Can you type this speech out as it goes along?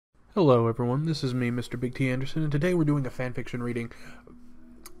Hello everyone, this is me, Mr. Big T Anderson, and today we're doing a fanfiction reading.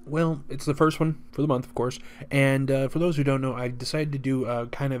 Well, it's the first one for the month, of course, and for those who don't know, I decided to do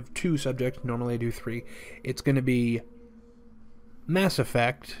kind of two subjects. Normally I do three. It's going to be Mass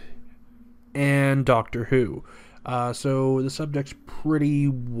Effect and Doctor Who. So the subject's pretty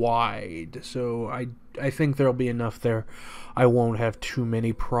wide, so I think there'll be enough there. I won't have too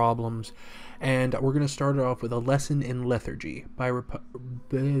many problems. And we're going to start it off with A Lesson in Lethargy by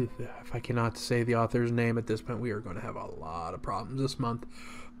if I cannot say the author's name at this point, we are going to have a lot of problems this month,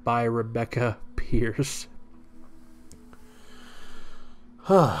 by Rebecca Pierce.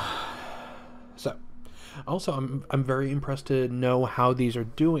 So, also, I'm very impressed to know how these are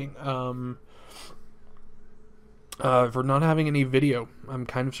doing. For not having any video, I'm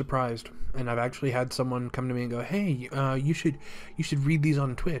kind of surprised. And I've actually had someone come to me and go, "Hey, you should read these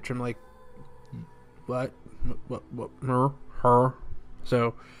on Twitch." I'm like, what? Her?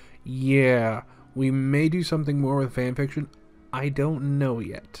 So, yeah, we may do something more with fanfiction. I don't know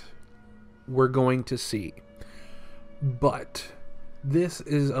yet. We're going to see. But this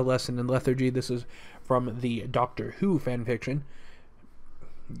is A Lesson in Lethargy. This is from the Doctor Who fanfiction.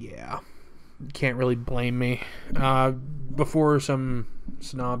 Yeah, can't really blame me. Before some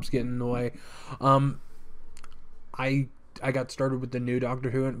snobs get in the way, I got started with the new Doctor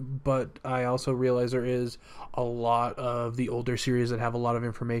Who, but I also realize there is a lot of the older series that have a lot of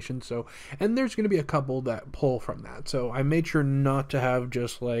information. So, and there's going to be a couple that pull from that. So I made sure not to have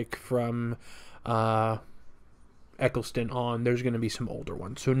just like from Eccleston on. There's going to be some older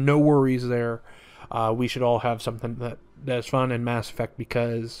ones. So no worries there. We should all have something that's fun in Mass Effect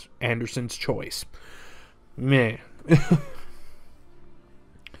because Anderson's choice. Meh.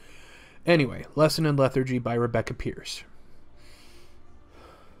 Anyway, Lesson in Lethargy by Rebecca Pierce.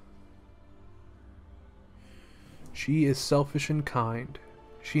 She is selfish and kind.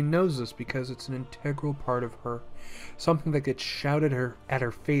 She knows this because it's an integral part of her. Something that gets shouted at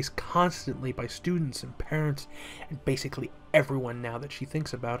her face constantly by students and parents and basically everyone now that she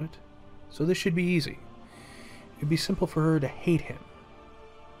thinks about it. So this should be easy. It'd be simple for her to hate him.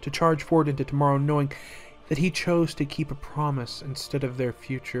 To charge forward into tomorrow knowing that he chose to keep a promise instead of their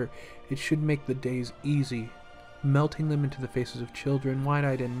future. It should make the days easy, melting them into the faces of children,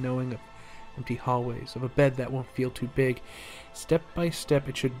 wide-eyed and knowing of empty hallways, of a bed that won't feel too big. Step by step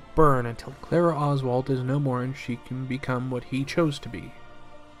it should burn until Clara Oswald is no more and she can become what he chose to be.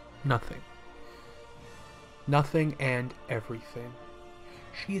 Nothing. Nothing and everything.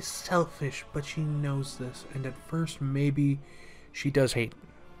 She is selfish, but she knows this, and at first maybe she does hate him.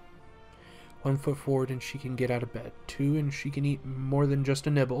 1 foot forward and she can get out of bed. 2, and she can eat more than just a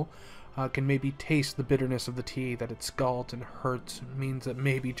nibble. Can maybe taste the bitterness of the tea, that it scalds and hurts. It means that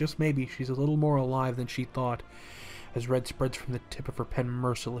maybe, just maybe, she's a little more alive than she thought. As red spreads from the tip of her pen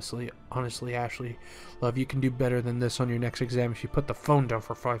mercilessly. Honestly, Ashley, love, you can do better than this on your next exam if you put the phone down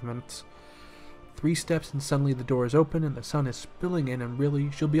for 5 minutes. 3 steps and suddenly the door is open and the sun is spilling in and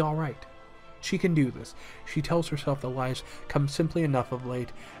really, she'll be alright. She can do this. She tells herself that lies come simply enough of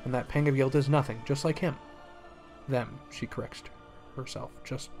late, and that pang of guilt is nothing, just like him. Them, she corrects herself,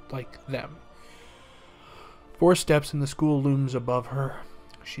 just like them. 4 steps and the school looms above her.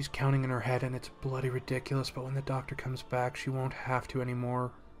 She's counting in her head and it's bloody ridiculous, but when the doctor comes back, she won't have to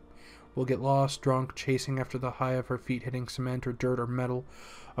anymore. Will get lost, drunk, chasing after the high of her feet hitting cement or dirt or metal,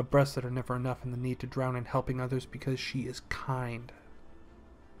 of breaths that are never enough and the need to drown in helping others because she is kind.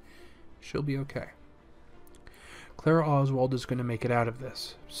 She'll be okay. Clara Oswald is going to make it out of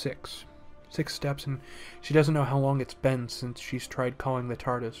this. 6 steps, and she doesn't know how long it's been since she's tried calling the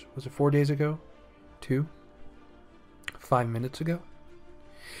TARDIS. Was it 4 days ago? 2? 5 minutes ago?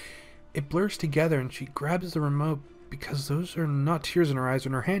 It blurs together, and she grabs the remote because those are not tears in her eyes,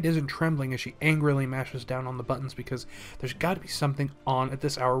 and her hand isn't trembling as she angrily mashes down on the buttons because there's got to be something on at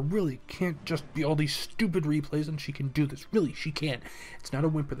this hour. Really can't just be all these stupid replays, and she can do this. Really, she can. It's not a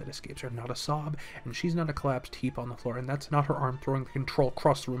whimper that escapes her, not a sob, and she's not a collapsed heap on the floor, and that's not her arm throwing the control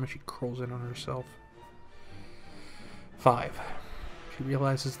across the room as she curls in on herself. 5. She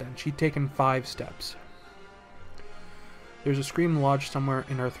realizes then she'd taken 5 steps. There's a scream lodged somewhere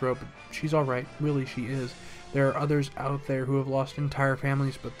in her throat, but she's alright. Really, she is. There are others out there who have lost entire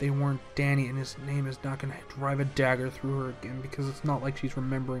families, but they weren't Danny, and his name is not going to drive a dagger through her again because it's not like she's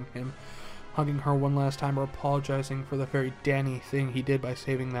remembering him, hugging her one last time, or apologizing for the very Danny thing he did by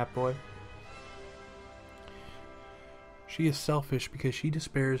saving that boy. She is selfish because she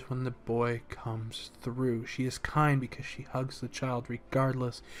despairs when the boy comes through. She is kind because she hugs the child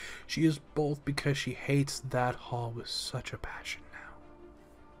regardless. She is both because she hates that hall with such a passion now.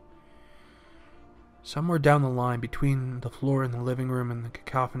 Somewhere down the line, between the floor in the living room and the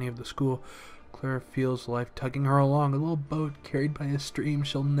cacophony of the school, Clara feels life tugging her along, a little boat carried by a stream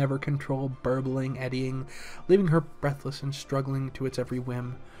she'll never control, burbling, eddying, leaving her breathless and struggling to its every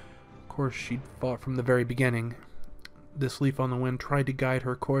whim. Of course, she'd fought from the very beginning. This leaf on the wind tried to guide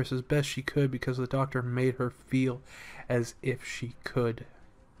her course as best she could because the doctor made her feel as if she could.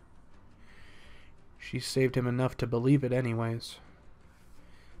 She saved him enough to believe it anyways.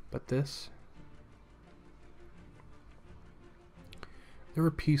 But this... There were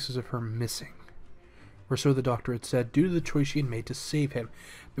pieces of her missing, or so the doctor had said, due to the choice she had made to save him.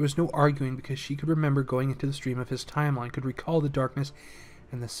 There was no arguing because she could remember going into the stream of his timeline, could recall the darkness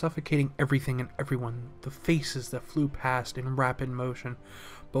and the suffocating everything and everyone, the faces that flew past in rapid motion,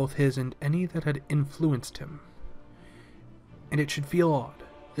 both his and any that had influenced him. And it should feel odd,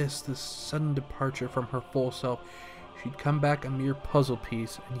 this sudden departure from her full self. She'd come back a mere puzzle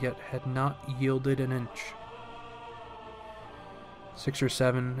piece, and yet had not yielded an inch. 6 or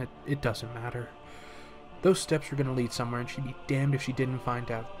 7, it doesn't matter. Those steps were going to lead somewhere, and she'd be damned if she didn't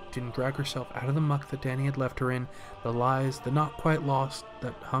find out. Didn't drag herself out of the muck that Danny had left her in, the lies, the not quite lost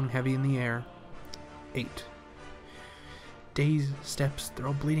that hung heavy in the air. 8. Days, steps, they're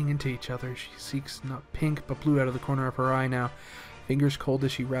all bleeding into each other. She seeks not pink, but blue out of the corner of her eye now. Fingers cold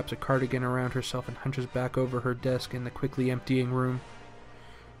as she wraps a cardigan around herself and hunches back over her desk in the quickly emptying room.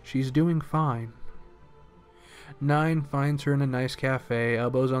 She's doing fine. 9 finds her in a nice cafe,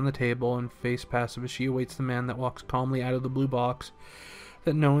 elbows on the table and face passive as she awaits the man that walks calmly out of the blue box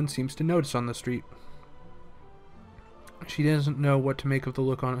that no one seems to notice on the street. She doesn't know what to make of the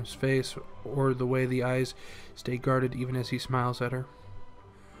look on his face or the way the eyes stay guarded even as he smiles at her.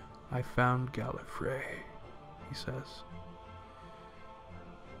 "I found Gallifrey," he says.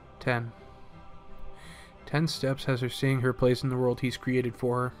 10. 10 steps has her seeing her place in the world he's created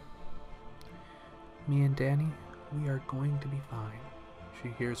for her. "Me and Danny, we are going to be fine," she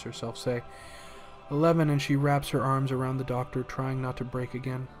hears herself say. 11, and she wraps her arms around the doctor, trying not to break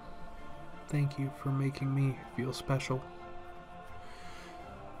again. "Thank you for making me feel special."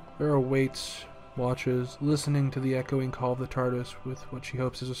 Clara waits, watches, listening to the echoing call of the TARDIS with what she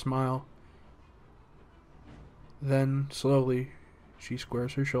hopes is a smile. Then, slowly, she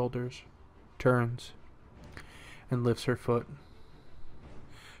squares her shoulders, turns, and lifts her foot.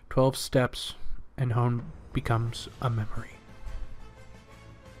 12 steps, and home becomes a memory.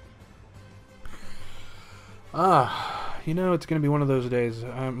 It's going to be one of those days.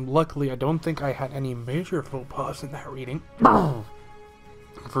 Luckily, I don't think I had any major faux pas in that reading.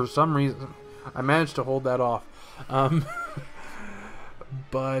 For some reason, I managed to hold that off.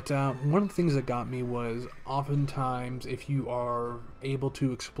 But one of the things that got me was oftentimes if you are able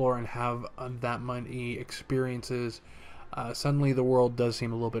to explore and have that many experiences, suddenly the world does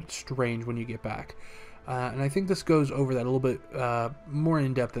seem a little bit strange when you get back. And I think this goes over that a little bit more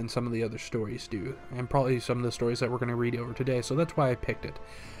in depth than some of the other stories do, and probably some of the stories that we're going to read over today, so that's why I picked it.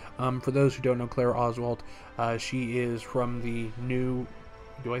 For those who don't know Clara Oswald, she is from the new...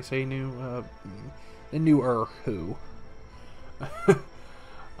 Do I say new? The newer Who.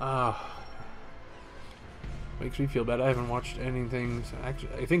 Makes me feel bad. I haven't watched anything.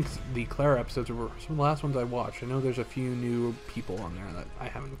 Actually, I think the Clara episodes were some of the last ones I watched. I know there's a few new people on there that I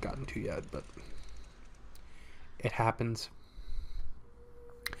haven't gotten to yet, but it happens.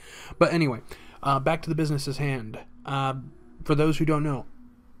 But anyway, back to the business at hand. For those who don't know,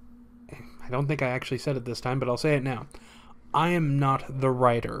 I don't think I actually said it this time, but I'll say it now. I am not the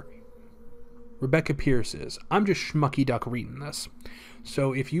writer. Rebecca Pierce is. I'm just Schmucky Duck reading this.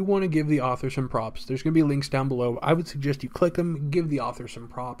 So if you want to give the author some props, there's going to be links down below. I would suggest you click them, give the author some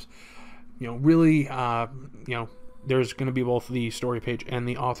props. Really, there's going to be both the story page and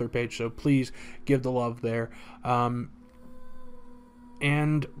the author page, so please give the love there. And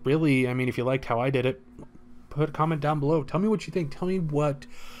really, if you liked how I did it, put a comment down below. Tell me what you think. Tell me what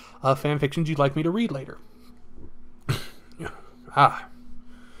fan fictions you'd like me to read later.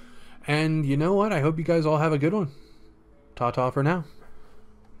 And you know what? I hope you guys all have a good one. Ta-ta for now.